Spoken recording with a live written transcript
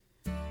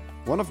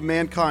One of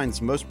mankind's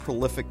most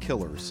prolific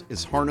killers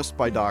is harnessed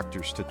by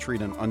doctors to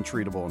treat an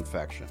untreatable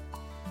infection.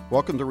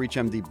 Welcome to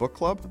ReachMD Book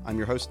Club. I'm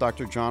your host,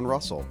 Dr. John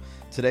Russell.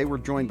 Today we're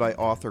joined by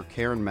author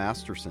Karen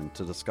Masterson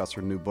to discuss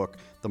her new book,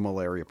 The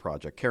Malaria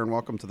Project. Karen,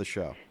 welcome to the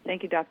show.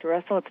 Thank you, Dr.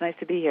 Russell. It's nice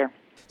to be here.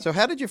 So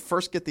how did you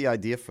first get the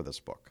idea for this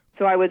book?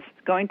 So I was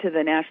going to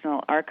the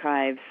National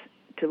Archives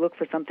to look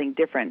for something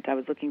different. I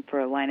was looking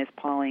for Linus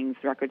Pauling's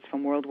records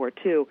from World War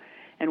II.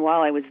 And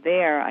while I was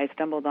there, I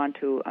stumbled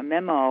onto a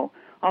memo,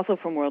 also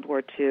from World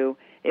War II.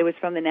 It was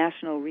from the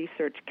National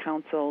Research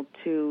Council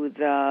to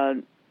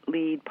the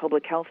lead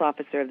public health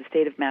officer of the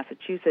state of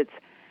Massachusetts,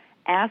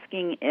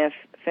 asking if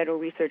federal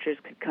researchers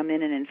could come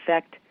in and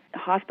infect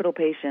hospital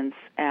patients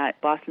at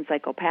Boston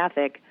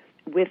Psychopathic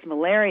with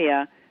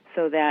malaria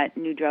so that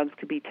new drugs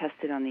could be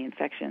tested on the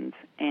infections.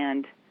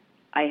 And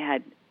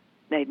I'd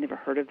never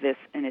heard of this,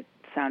 and it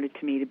sounded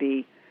to me to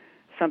be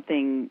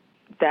something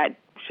that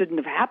shouldn't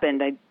have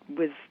happened. I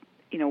was,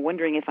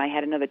 wondering if I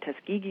had another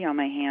Tuskegee on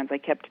my hands. I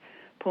kept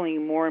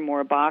pulling more and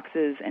more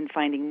boxes and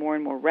finding more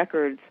and more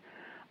records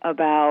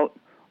about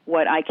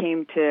what I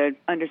came to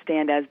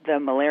understand as the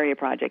Malaria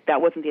Project.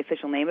 That wasn't the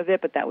official name of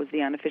it, but that was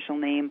the unofficial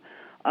name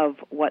of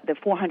what the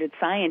 400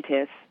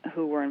 scientists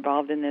who were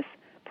involved in this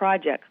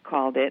project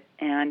called it.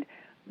 And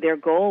their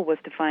goal was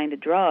to find a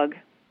drug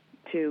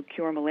to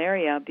cure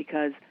malaria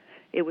because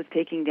it was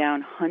taking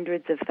down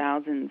hundreds of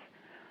thousands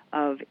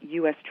of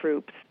U.S.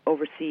 troops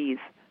overseas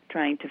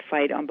trying to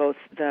fight on both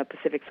the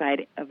Pacific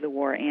side of the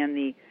war and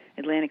the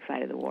Atlantic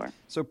side of the war.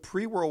 So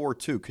pre-World War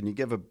II, can you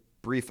give a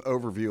brief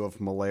overview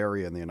of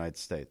malaria in the United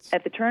States?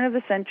 At the turn of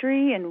the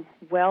century and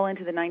well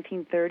into the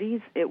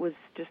 1930s, it was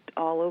just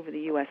all over the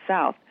U.S.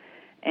 South.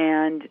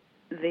 And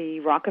the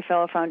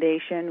Rockefeller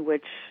Foundation,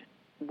 which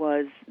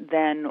was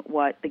then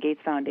what the Gates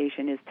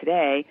Foundation is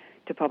today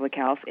to public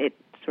health, it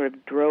sort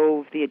of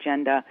drove the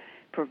agenda,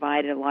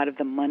 provided a lot of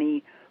the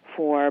money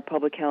for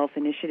public health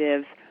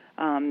initiatives,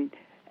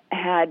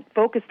 had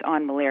focused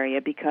on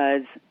malaria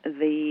because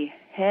the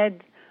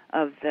head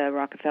of the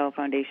Rockefeller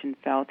Foundation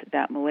felt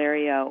that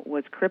malaria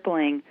was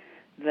crippling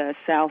the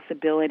South's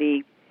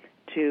ability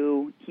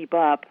to keep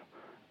up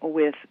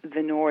with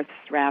the North's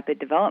rapid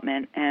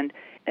development. And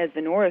as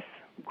the North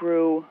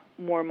grew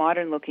more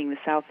modern-looking, the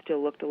South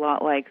still looked a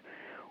lot like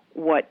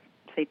what,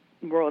 say,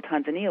 rural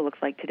Tanzania looks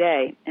like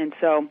today. And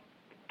so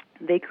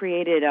they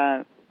created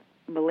a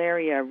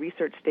malaria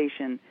research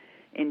station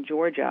in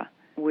Georgia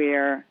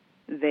where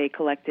they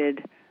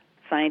collected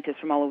scientists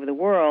from all over the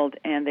world,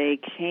 and they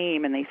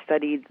came and they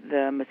studied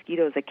the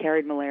mosquitoes that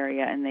carried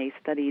malaria, and they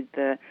studied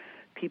the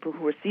people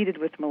who were seeded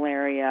with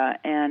malaria,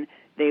 and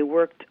they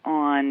worked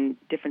on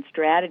different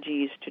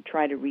strategies to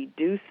try to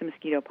reduce the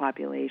mosquito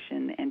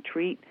population and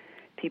treat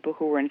people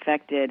who were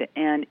infected.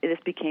 And this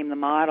became the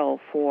model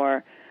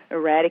for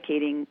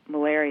eradicating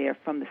malaria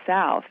from the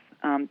South.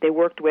 They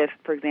worked with,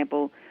 for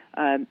example,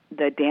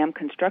 the dam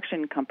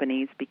construction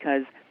companies,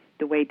 because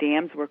the way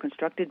dams were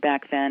constructed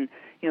back then,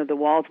 the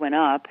walls went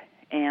up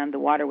and the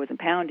water was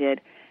impounded,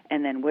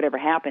 and then whatever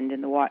happened in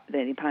the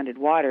impounded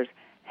waters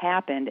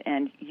happened,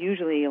 and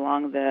usually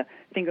along the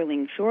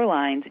fingerling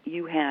shorelines,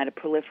 you had a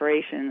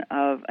proliferation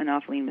of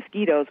Anopheline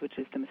mosquitoes, which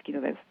is the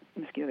mosquito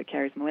that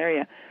carries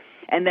malaria,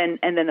 and then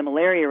the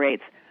malaria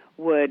rates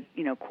would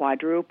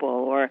quadruple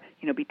or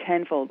be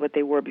tenfold what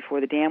they were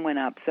before the dam went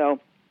up. So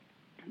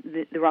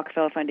the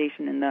Rockefeller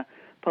Foundation and the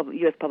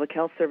U.S. Public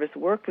Health Service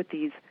worked with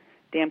these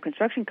dam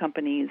construction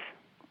companies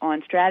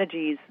on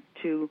strategies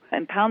to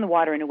impound the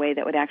water in a way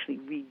that would actually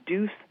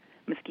reduce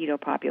mosquito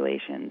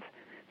populations.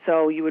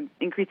 So you would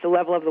increase the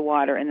level of the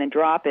water and then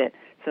drop it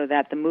so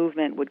that the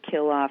movement would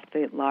kill off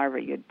the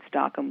larvae. You'd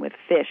stock them with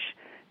fish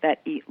that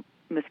eat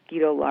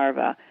mosquito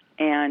larvae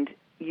and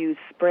use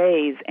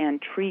sprays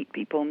and treat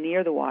people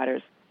near the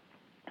waters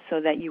so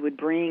that you would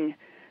bring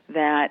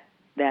that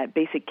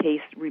basic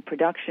case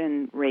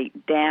reproduction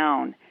rate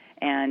down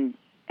and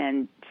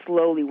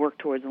slowly work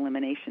towards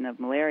elimination of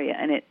malaria,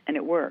 and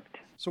it worked.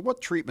 So what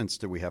treatments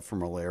do we have for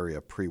malaria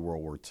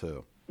pre-World War II?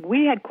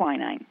 We had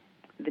quinine.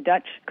 The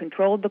Dutch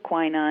controlled the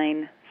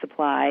quinine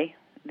supply.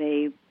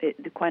 The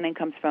quinine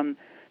comes from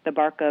the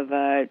bark of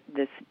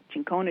this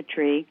cinchona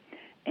tree,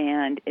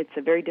 and it's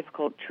a very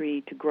difficult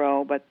tree to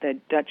grow, but the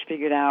Dutch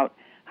figured out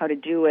how to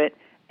do it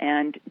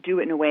and do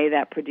it in a way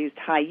that produced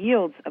high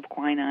yields of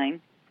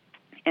quinine.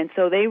 And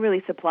so they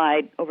really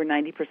supplied over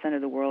 90%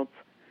 of the world's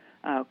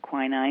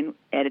quinine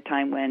at a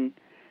time when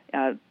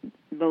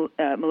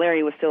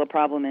malaria was still a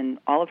problem in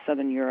all of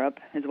southern Europe,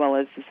 as well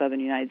as the southern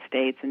United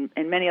States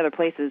and many other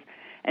places.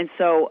 And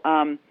so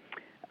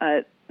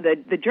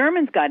the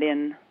Germans got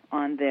in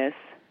on this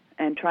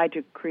and tried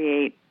to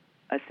create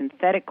a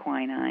synthetic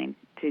quinine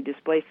to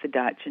displace the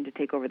Dutch and to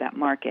take over that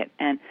market.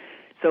 And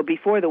so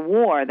before the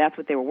war, that's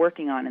what they were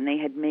working on, and they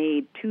had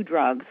made two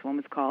drugs. One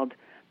was called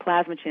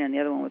plasmachin and the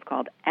other one was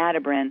called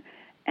adabrin,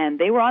 and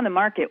they were on the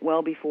market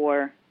well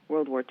before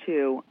World War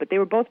II, but they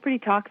were both pretty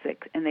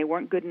toxic, and they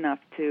weren't good enough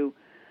to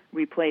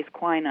replace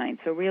quinine.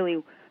 So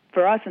really,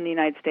 for us in the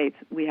United States,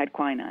 we had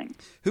quinine.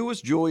 Who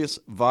was Julius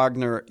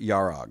Wagner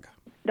Jauregg?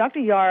 Dr.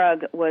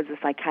 Yarug was a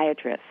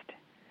psychiatrist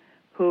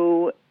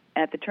who,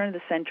 at the turn of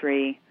the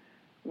century,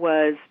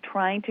 was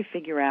trying to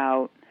figure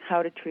out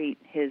how to treat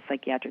his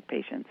psychiatric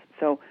patients.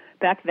 So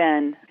back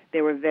then,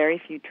 there were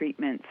very few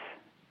treatments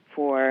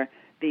for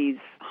these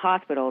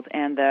hospitals,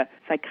 and the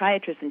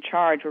psychiatrists in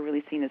charge were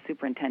really seen as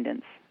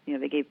superintendents.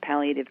 They gave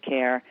palliative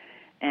care,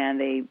 and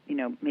they,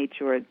 made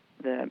sure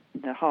the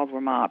halls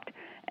were mopped,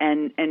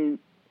 and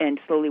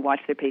slowly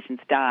watched their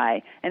patients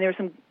die. And there was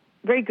some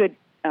very good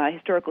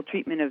historical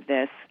treatment of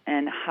this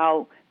and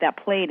how that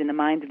played in the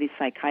minds of these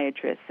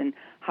psychiatrists and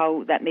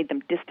how that made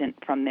them distant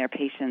from their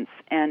patients.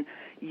 And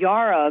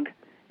Yarug,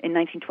 in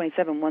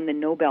 1927, won the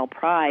Nobel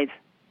Prize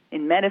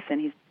in medicine.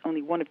 He's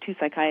only one of two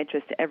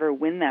psychiatrists to ever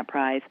win that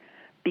prize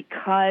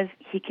because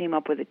he came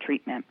up with a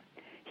treatment.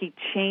 He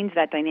changed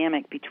that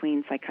dynamic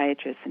between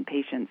psychiatrists and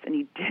patients, and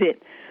he did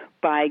it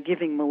by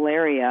giving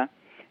malaria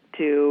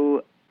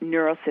to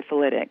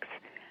neurosyphilitics.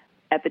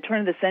 At the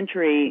turn of the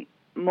century,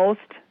 most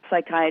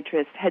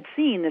psychiatrists had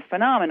seen this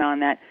phenomenon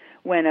that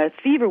when a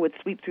fever would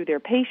sweep through their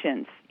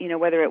patients,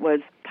 whether it was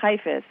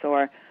typhus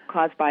or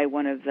caused by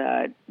one of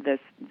the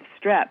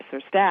streps or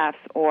staphs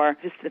or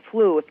just the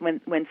flu,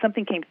 when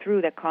something came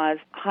through that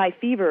caused high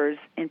fevers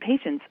in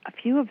patients, a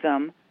few of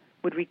them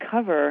would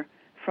recover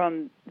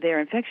from their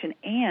infection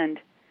and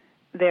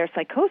their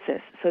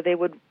psychosis. So they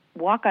would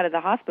walk out of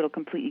the hospital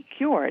completely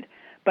cured,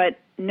 but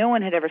no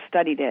one had ever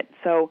studied it.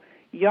 So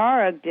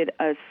Yarug did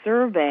a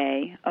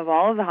survey of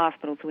all of the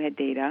hospitals who had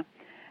data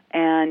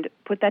and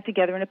put that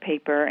together in a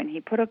paper, and he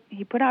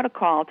put out a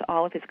call to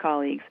all of his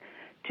colleagues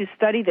to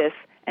study this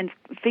and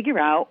figure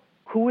out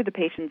who were the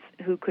patients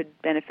who could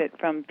benefit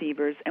from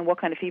fevers and what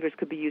kind of fevers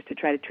could be used to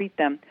try to treat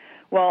them.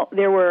 Well,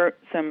 there were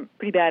some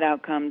pretty bad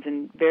outcomes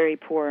and very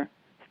poor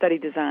study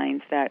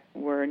designs that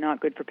were not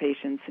good for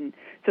patients. And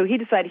so he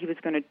decided he was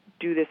going to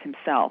do this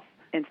himself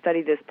and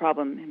study this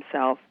problem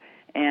himself.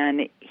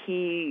 And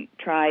he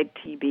tried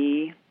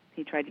TB.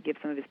 He tried to give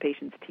some of his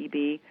patients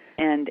TB.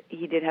 And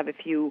he did have a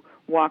few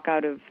walk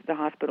out of the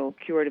hospital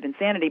cured of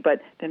insanity,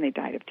 but then they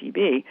died of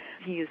TB.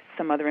 He used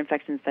some other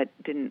infections that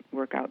didn't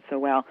work out so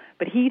well.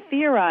 But he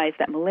theorized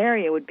that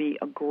malaria would be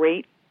a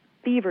great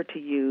fever to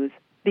use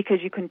because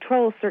you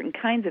control certain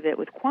kinds of it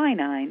with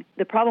quinine.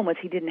 The problem was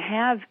he didn't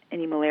have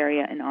any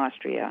malaria in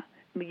Austria.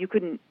 You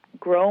couldn't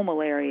grow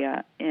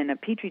malaria in a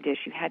petri dish.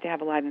 You had to have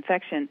a live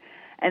infection.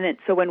 And then,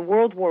 so when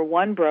World War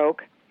I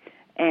broke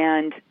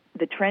and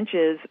the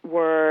trenches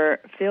were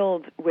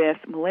filled with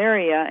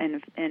malaria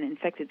and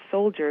infected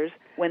soldiers,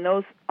 when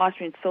those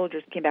Austrian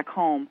soldiers came back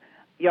home,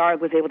 Yarug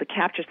was able to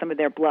capture some of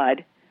their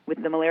blood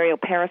with the malarial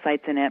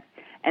parasites in it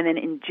and then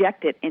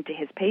inject it into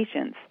his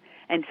patients.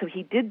 And so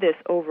he did this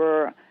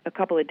over a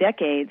couple of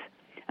decades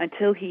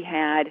until he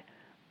had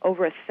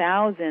over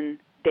 1,000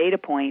 data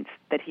points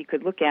that he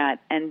could look at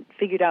and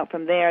figured out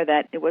from there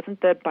that it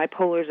wasn't the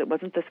bipolars, it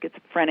wasn't the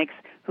schizophrenics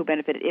who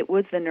benefited, it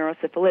was the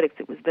neurosyphilitics.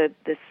 It was the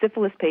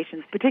syphilis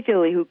patients,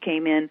 particularly who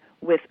came in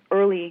with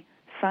early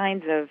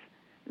signs of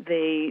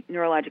the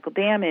neurological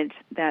damage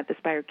that the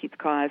spirochetes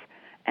cause.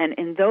 And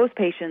in those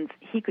patients,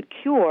 he could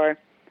cure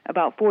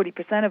about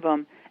 40% of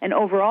them. And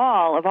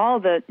overall, of all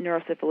of the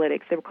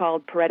neurosyphilitics, they were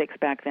called paretics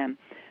back then,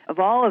 of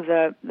all of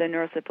the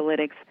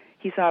neurosyphilitics,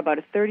 he saw about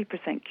a 30%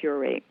 cure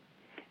rate.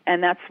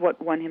 And that's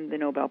what won him the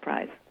Nobel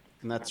Prize.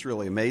 And that's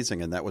really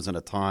amazing, and that was in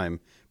a time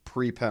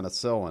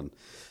pre-penicillin.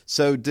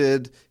 So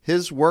did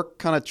his work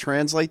kind of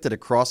translate? Did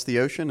it cross the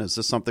ocean? Is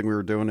this something we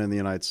were doing in the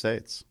United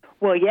States?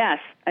 Well, yes.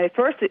 At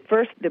first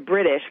the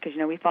British, because,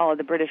 we followed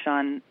the British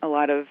on a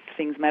lot of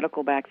things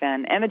medical back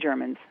then, and the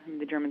Germans.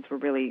 The Germans were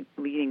really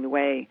leading the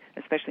way,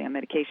 especially on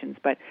medications.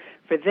 But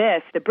for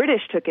this, the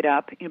British took it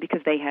up,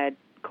 because they had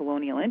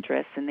colonial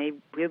interests, and they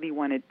really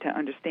wanted to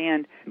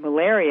understand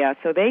malaria.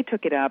 So they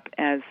took it up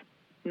as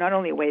not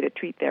only a way to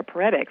treat their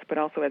paretics, but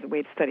also as a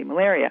way to study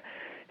malaria.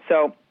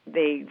 So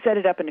they set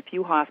it up in a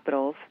few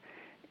hospitals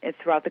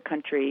throughout the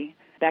country.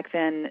 Back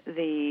then,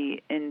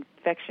 the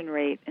infection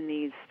rate in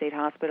these state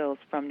hospitals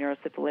from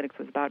neurosyphilitics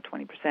was about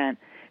 20%.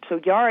 So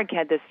Yarug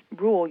had this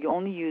rule, you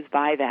only use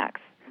Vivax.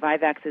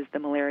 Vivax is the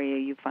malaria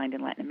you find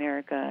in Latin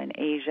America and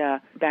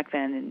Asia, back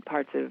then in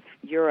parts of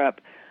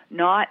Europe,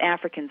 not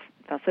African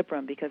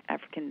falciparum, because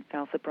African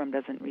falciparum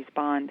doesn't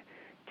respond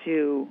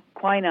to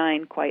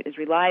quinine quite as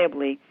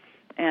reliably,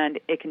 and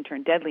it can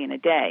turn deadly in a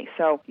day.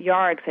 So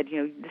Yarug said,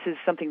 this is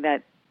something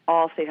that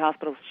all state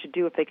hospitals should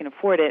do if they can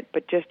afford it,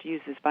 but just use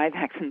this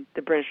Vivax. And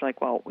the British are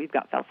like, well, we've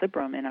got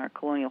falciparum in our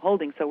colonial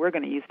holdings, so we're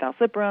going to use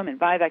falciparum and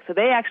Vivax. So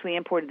they actually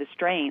imported the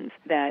strains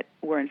that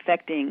were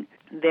infecting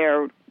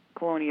their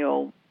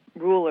colonial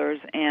rulers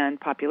and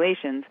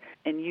populations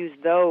and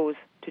used those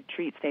to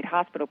treat state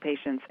hospital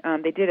patients.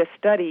 They did a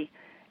study,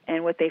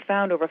 and what they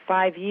found over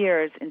 5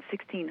 years in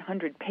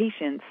 1,600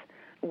 patients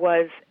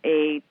was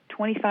a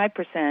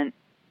 25%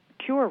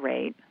 cure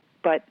rate,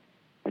 but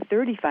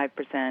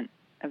 35%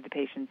 of the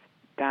patients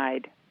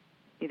died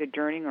either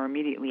during or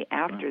immediately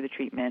after the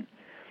treatment,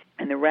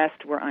 and the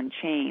rest were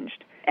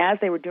unchanged. As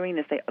they were doing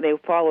this, they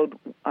followed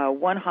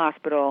one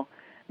hospital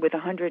with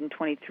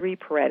 123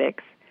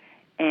 paretics,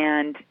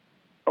 and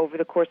over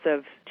the course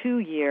of 2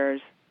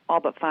 years, all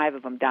but 5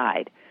 of them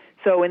died.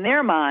 So in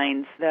their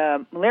minds,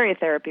 the malaria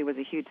therapy was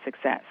a huge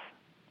success,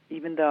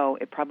 even though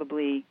it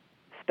probably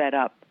sped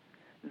up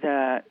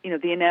the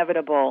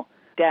inevitable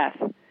death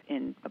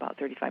in about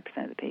 35%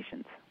 of the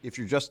patients. If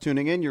you're just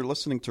tuning in, you're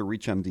listening to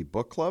ReachMD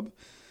Book Club.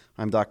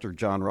 I'm Dr.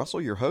 John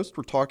Russell, your host.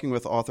 We're talking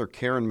with author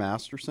Karen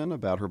Masterson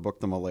about her book,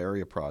 The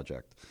Malaria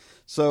Project.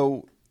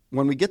 So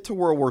when we get to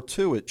World War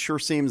II, it sure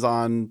seems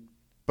on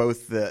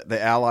both the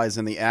Allies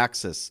and the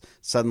Axis,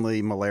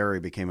 suddenly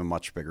malaria became a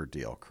much bigger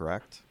deal,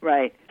 correct?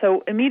 Right.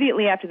 So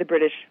immediately after the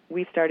British,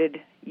 we started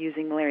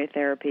using malaria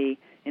therapy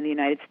in the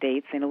United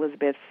States. St.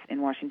 Elizabeth's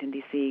in Washington,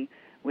 D.C.,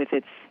 with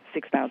its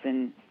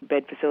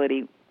 6,000-bed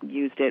facility,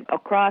 used it.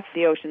 Across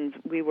the oceans,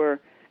 we were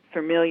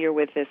familiar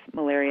with this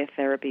malaria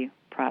therapy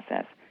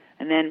process.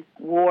 And then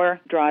war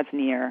draws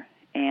near,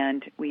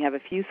 and we have a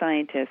few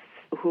scientists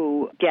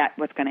who get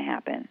what's going to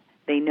happen.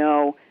 They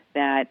know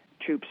that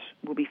troops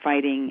will be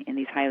fighting in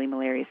these highly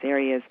malarious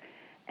areas,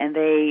 and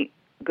they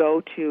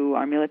go to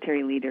our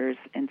military leaders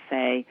and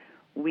say,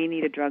 we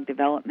need a drug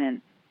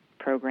development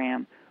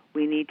program.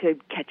 We need to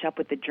catch up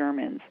with the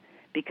Germans,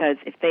 because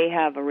if they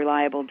have a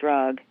reliable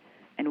drug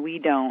and we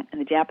don't, and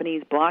the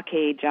Japanese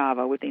blockade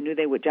Java, what they knew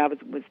they would, Java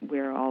was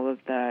where all of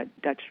the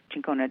Dutch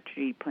cinchona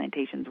tree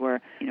plantations were,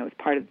 as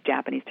part of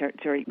Japanese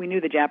territory. We knew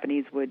the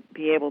Japanese would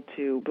be able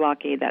to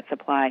blockade that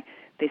supply.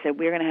 They said,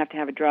 we're going to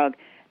have a drug.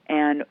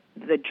 And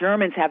the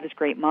Germans have this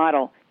great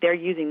model. They're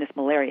using this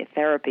malaria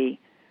therapy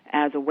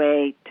as a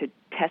way to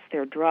test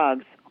their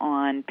drugs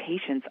on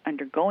patients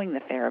undergoing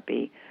the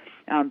therapy.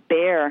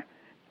 Bayer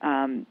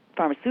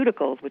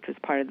Pharmaceuticals, which was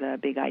part of the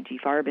big IG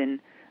Farben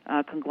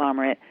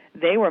conglomerate,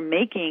 they were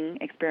making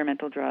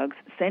experimental drugs,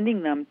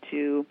 sending them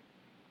to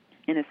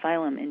an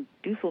asylum in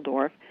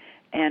Dusseldorf,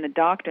 and a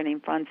doctor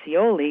named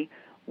Francioli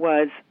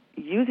was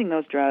using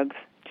those drugs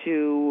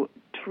to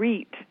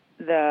treat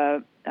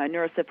the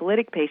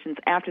neurosyphilitic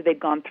patients after they'd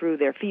gone through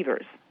their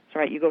fevers. So,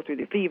 right, you go through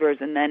the fevers,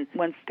 and then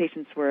once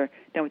patients were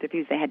done with their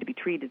fevers, they had to be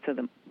treated so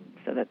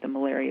that the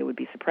malaria would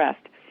be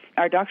suppressed.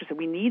 Our doctor said,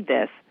 we need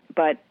this,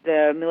 but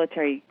the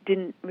military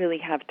didn't really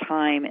have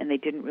time, and they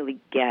didn't really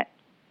get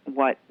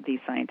what these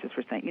scientists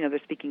were saying. They're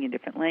speaking a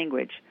different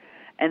language.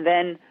 And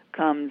then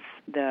comes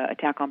the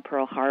attack on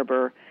Pearl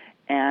Harbor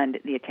and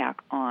the attack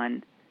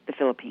on the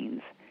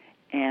Philippines.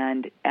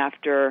 And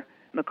after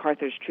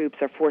MacArthur's troops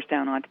are forced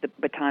down onto the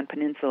Bataan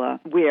Peninsula,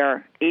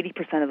 where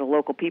 80% of the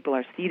local people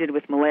are seeded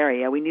with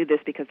malaria. We knew this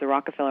because the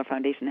Rockefeller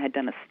Foundation had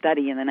done a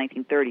study in the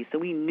 1930s, so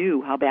we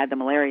knew how bad the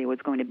malaria was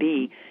going to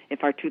be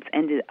if our troops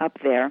ended up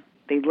there.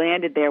 They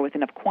landed there with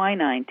enough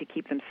quinine to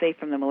keep them safe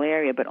from the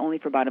malaria, but only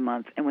for about a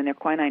month. And when their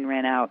quinine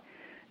ran out,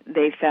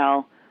 they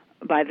fell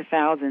by the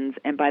thousands,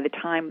 and by the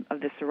time of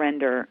the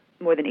surrender,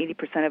 more than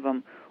 80% of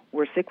them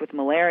were sick with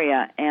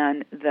malaria,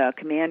 and the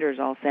commanders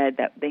all said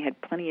that they had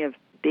plenty of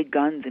big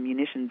guns and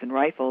munitions and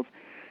rifles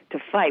to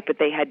fight, but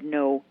they had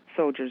no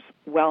soldiers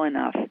well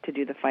enough to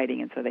do the fighting,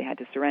 and so they had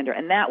to surrender.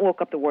 And that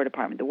woke up the War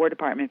Department. The War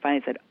Department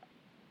finally said,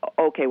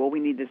 okay, well,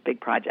 we need this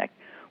big project.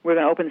 We're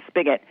going to open the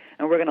spigot,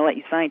 and we're going to let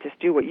you scientists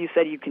do what you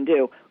said you can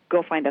do.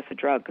 Go find us a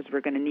drug, because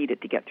we're going to need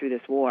it to get through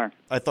this war.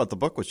 I thought the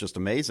book was just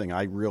amazing.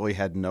 I really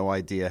had no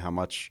idea how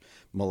much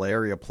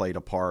malaria played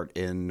a part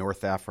in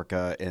North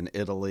Africa and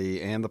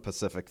Italy and the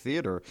Pacific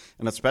Theater,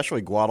 and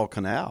especially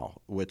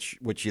Guadalcanal, which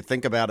you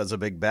think about as a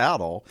big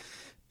battle.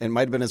 It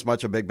might have been as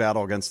much a big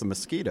battle against the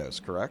mosquitoes,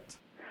 correct?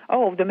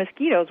 Oh, the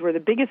mosquitoes were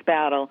the biggest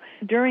battle.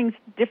 During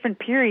different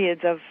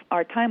periods of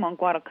our time on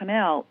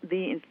Guadalcanal,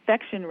 the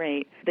infection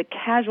rate, the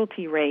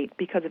casualty rate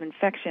because of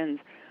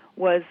infections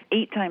was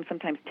 8 times,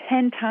 sometimes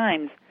 10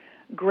 times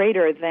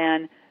greater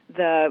than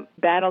the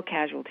battle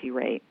casualty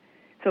rate.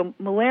 So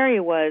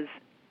malaria was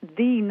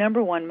the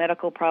number one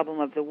medical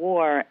problem of the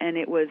war, and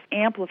it was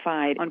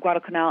amplified on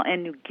Guadalcanal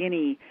and New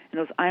Guinea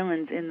and those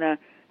islands in the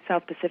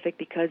South Pacific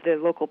because the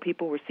local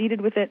people were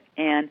seeded with it,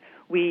 and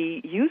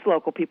we used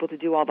local people to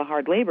do all the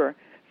hard labor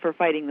for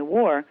fighting the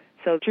war.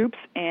 So troops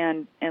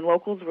and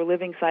locals were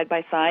living side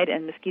by side,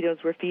 and mosquitoes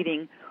were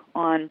feeding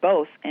on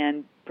both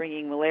and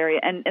bringing malaria.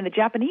 And the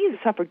Japanese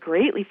suffered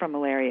greatly from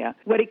malaria.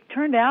 What it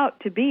turned out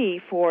to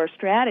be for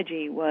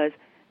strategy was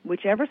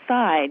whichever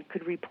side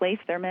could replace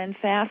their men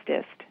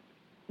fastest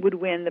would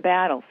win the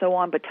battle. So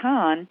on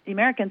Bataan, the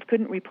Americans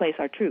couldn't replace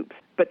our troops,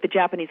 but the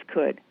Japanese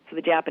could. So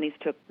the Japanese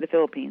took the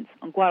Philippines.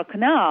 On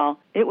Guadalcanal,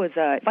 it was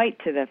a fight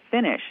to the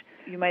finish.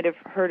 You might have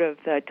heard of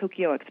the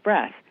Tokyo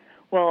Express.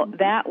 Well,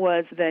 that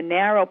was the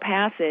narrow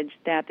passage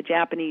that the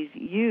Japanese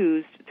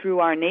used through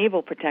our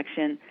naval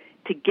protection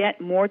to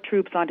get more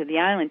troops onto the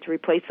island to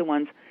replace the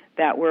ones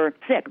that were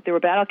sick. There were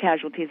battle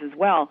casualties as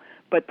well,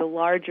 but the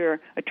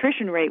larger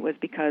attrition rate was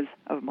because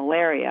of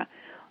malaria.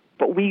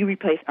 But we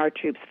replaced our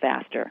troops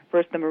faster.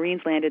 First the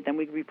Marines landed, then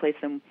we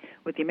replaced them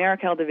with the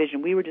Americal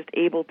Division. We were just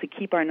able to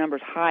keep our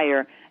numbers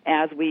higher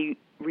as we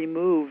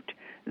removed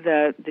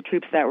the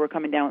troops that were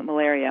coming down with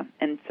malaria,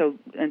 and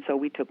so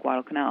we took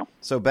Guadalcanal.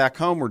 So back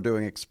home, we're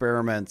doing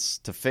experiments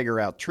to figure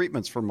out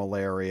treatments for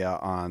malaria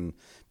on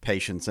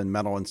patients in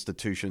mental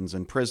institutions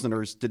and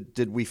prisoners.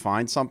 Did we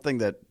find something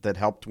that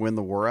helped win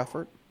the war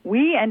effort?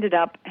 We ended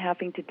up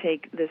having to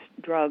take this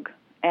drug,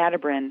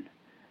 Adabrin,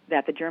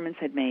 that the Germans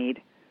had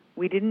made.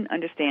 We didn't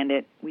understand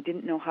it. We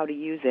didn't know how to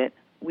use it.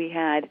 We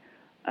had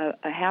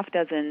a half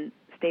dozen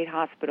state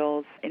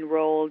hospitals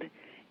enrolled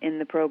in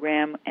the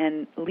program,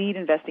 and lead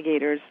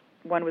investigators.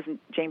 One was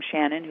James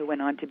Shannon, who went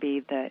on to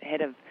be the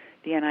head of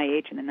the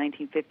NIH in the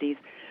 1950s.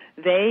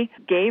 They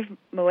gave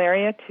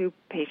malaria to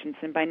patients,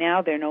 and by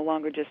now they're no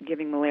longer just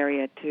giving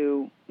malaria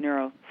to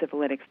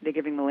neurosyphilitics. They're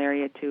giving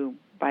malaria to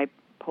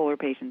bipolar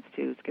patients,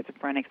 to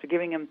schizophrenics. They're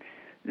giving them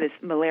this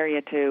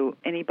malaria to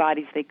any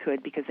bodies they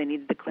could because they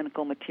needed the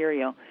clinical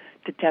material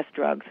to test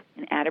drugs.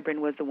 And Adabrin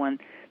was the one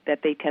that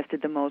they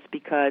tested the most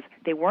because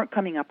they weren't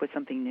coming up with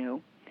something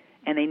new,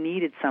 and they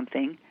needed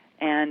something,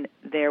 and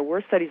there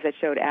were studies that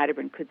showed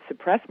Adabrin could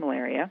suppress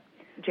malaria.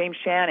 James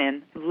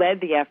Shannon led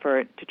the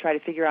effort to try to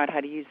figure out how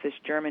to use this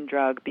German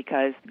drug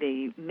because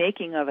the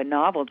making of a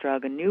novel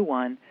drug, a new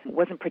one,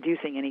 wasn't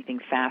producing anything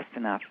fast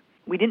enough.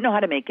 We didn't know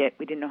how to make it.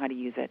 We didn't know how to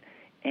use it.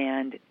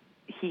 And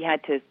he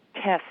had to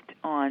test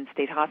on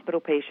state hospital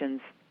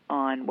patients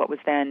on what was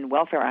then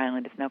Welfare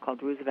Island. It's now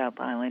called Roosevelt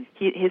Island.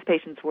 His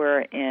patients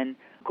were in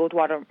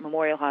Goldwater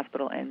Memorial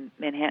Hospital and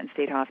Manhattan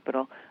State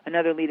Hospital.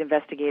 Another lead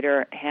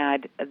investigator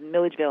had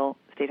Milledgeville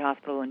State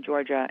Hospital in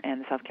Georgia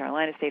and the South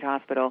Carolina State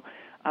Hospital.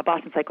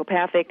 Boston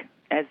Psychopathic,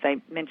 as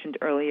I mentioned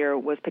earlier,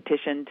 was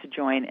petitioned to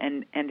join,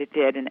 and it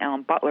did, and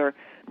Alan Butler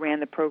ran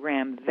the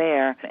program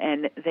there,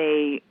 and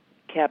they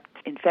kept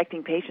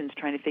infecting patients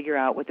trying to figure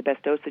out what the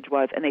best dosage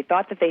was, and they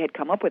thought that they had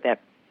come up with it.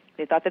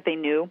 They thought that they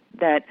knew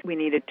that we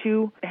needed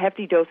 2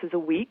 hefty doses a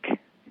week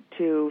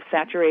to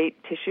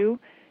saturate tissue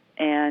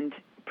and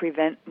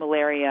prevent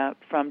malaria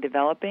from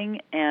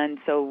developing, and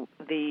so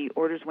the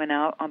orders went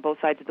out on both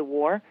sides of the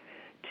war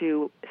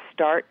to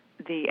start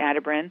the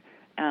Adabrin.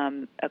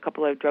 A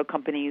couple of drug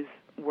companies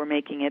were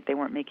making it. They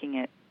weren't making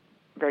it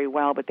very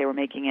well, but they were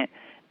making it.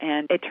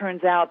 And it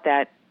turns out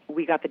that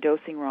we got the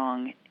dosing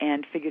wrong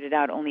and figured it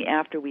out only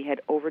after we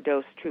had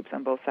overdosed troops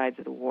on both sides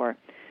of the war.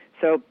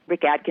 So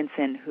Rick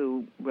Atkinson,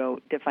 who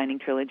wrote Defining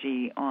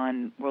Trilogy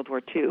on World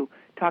War II,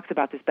 talks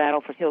about this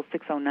battle for Hill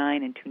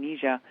 609 in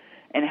Tunisia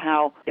and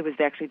how it was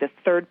actually the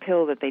third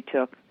pill that they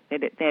took.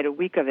 They had a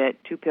week of it,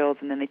 2 pills,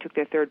 and then they took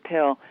their third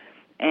pill.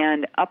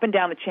 And up and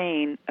down the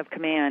chain of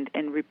command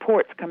and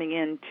reports coming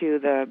into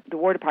the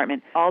War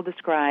Department all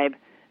describe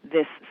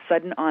this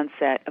sudden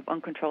onset of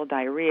uncontrolled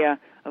diarrhea,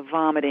 of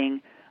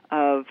vomiting,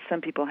 of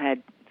some people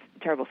had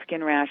terrible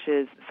skin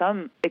rashes,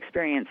 some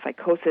experienced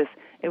psychosis.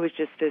 It was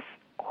just this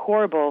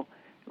horrible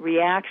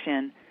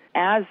reaction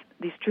as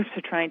these troops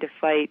are trying to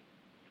fight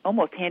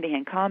almost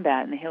hand-to-hand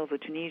combat in the hills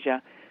of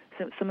Tunisia.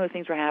 Some of the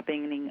things were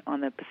happening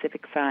on the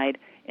Pacific side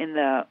in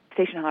the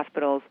station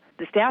hospitals.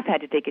 The staff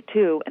had to take it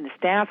too, and the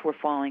staff were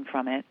falling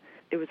from it.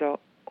 It was a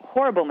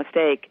horrible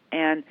mistake,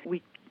 and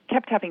we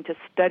kept having to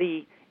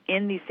study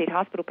in these state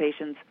hospital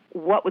patients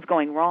what was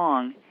going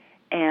wrong.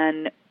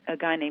 And a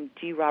guy named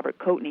G. Robert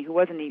Coatney, he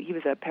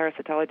was a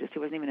parasitologist, he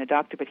wasn't even a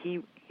doctor, but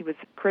he was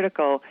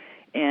critical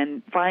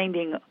in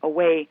finding a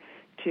way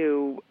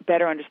to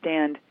better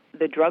understand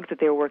the drugs that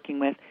they were working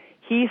with.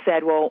 He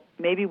said, well,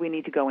 maybe we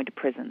need to go into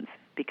prisons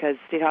because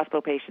state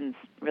hospital patients,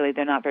 really,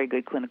 they're not very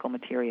good clinical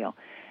material.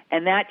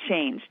 And that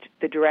changed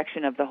the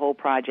direction of the whole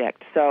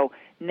project. So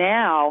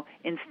now,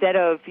 instead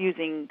of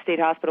using state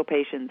hospital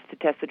patients to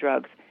test the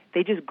drugs,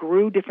 they just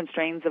grew different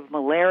strains of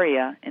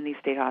malaria in these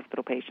state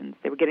hospital patients.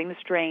 They were getting the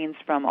strains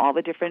from all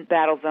the different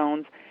battle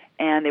zones,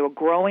 and they were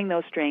growing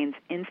those strains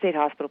in state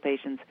hospital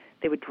patients.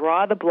 They would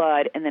draw the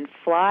blood and then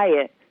fly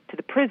it to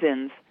the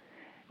prisons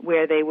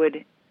where they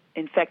would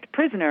infect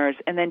prisoners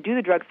and then do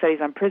the drug studies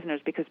on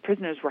prisoners because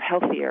prisoners were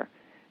healthier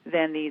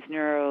than these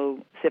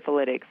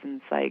neurosyphilitics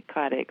and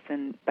psychotics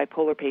and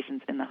bipolar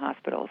patients in the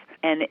hospitals.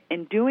 And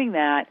in doing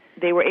that,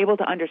 they were able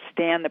to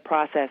understand the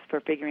process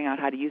for figuring out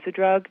how to use the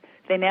drug.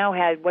 They now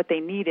had what they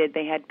needed.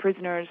 They had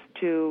prisoners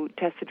to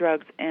test the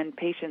drugs and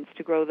patients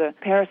to grow the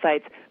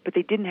parasites, but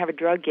they didn't have a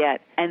drug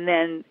yet. And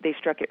then they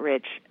struck it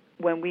rich.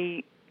 When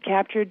we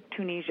captured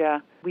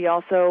Tunisia, we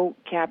also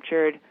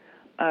captured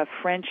a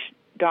French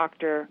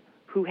doctor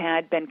who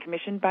had been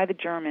commissioned by the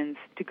Germans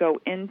to go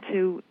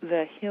into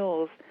the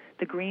hills,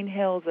 the green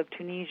hills of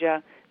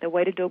Tunisia, the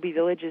white adobe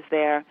villages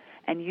there,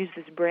 and use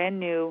this brand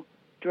new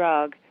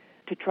drug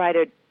to try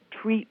to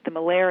treat the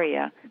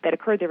malaria that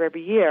occurred there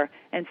every year.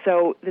 And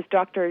so this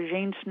Dr.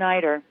 Jane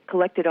Schneider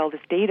collected all this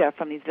data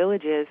from these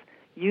villages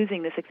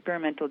using this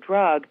experimental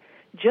drug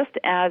just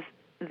as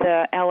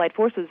the Allied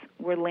forces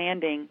were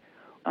landing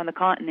on the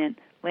continent,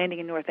 landing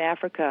in North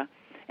Africa.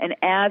 And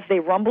as they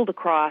rumbled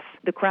across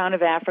the crown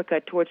of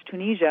Africa towards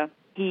Tunisia,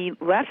 he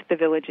left the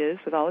villages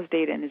with all his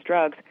data and his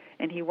drugs,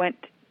 and he went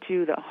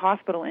to the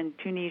hospital in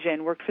Tunisia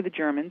and worked for the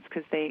Germans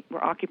because they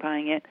were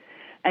occupying it,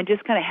 and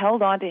just kind of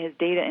held on to his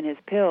data and his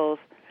pills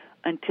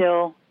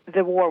until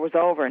the war was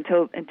over,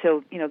 until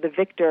the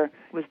victor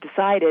was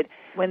decided.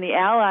 When the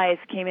Allies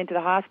came into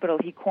the hospital,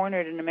 he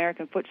cornered an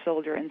American foot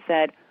soldier and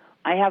said,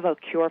 "I have a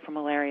cure for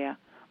malaria.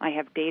 I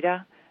have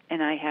data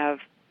and I have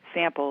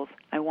samples.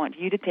 I want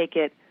you to take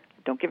it.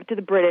 Don't give it to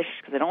the British,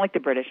 because I don't like the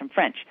British. I'm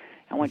French.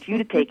 I want you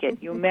to take it,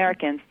 you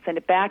Americans, send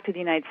it back to the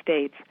United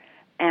States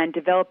and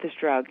develop this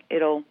drug.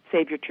 It'll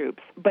save your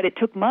troops." But it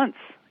took months.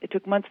 It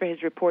took months for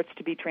his reports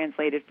to be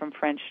translated from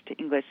French to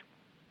English.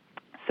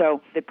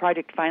 So the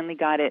project finally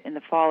got it in the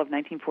fall of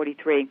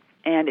 1943,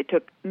 and it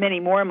took many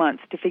more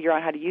months to figure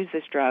out how to use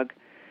this drug,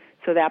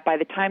 so that by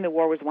the time the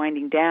war was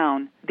winding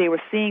down, they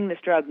were seeing this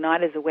drug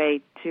not as a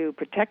way to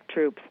protect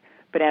troops,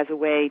 but as a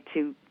way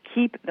to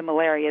keep the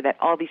malaria that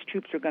all these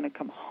troops were going to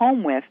come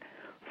home with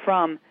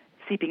from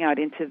seeping out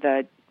into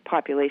the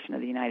population of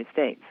the United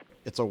States.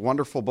 It's a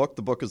wonderful book.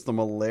 The book is The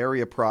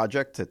Malaria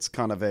Project. It's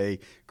kind of a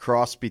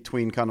cross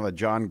between kind of a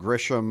John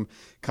Grisham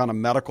kind of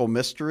medical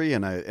mystery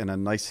and a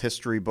nice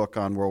history book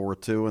on World War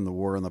II and the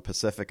war in the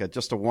Pacific.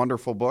 Just a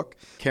wonderful book.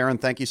 Karen,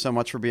 thank you so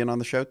much for being on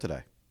the show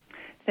today.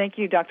 Thank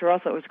you, Dr.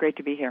 Russell. It was great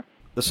to be here.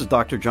 This is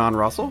Dr. John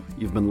Russell.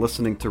 You've been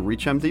listening to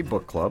ReachMD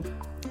Book Club.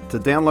 To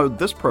download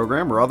this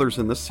program or others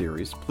in this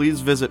series,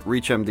 please visit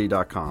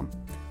ReachMD.com.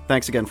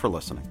 Thanks again for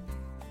listening.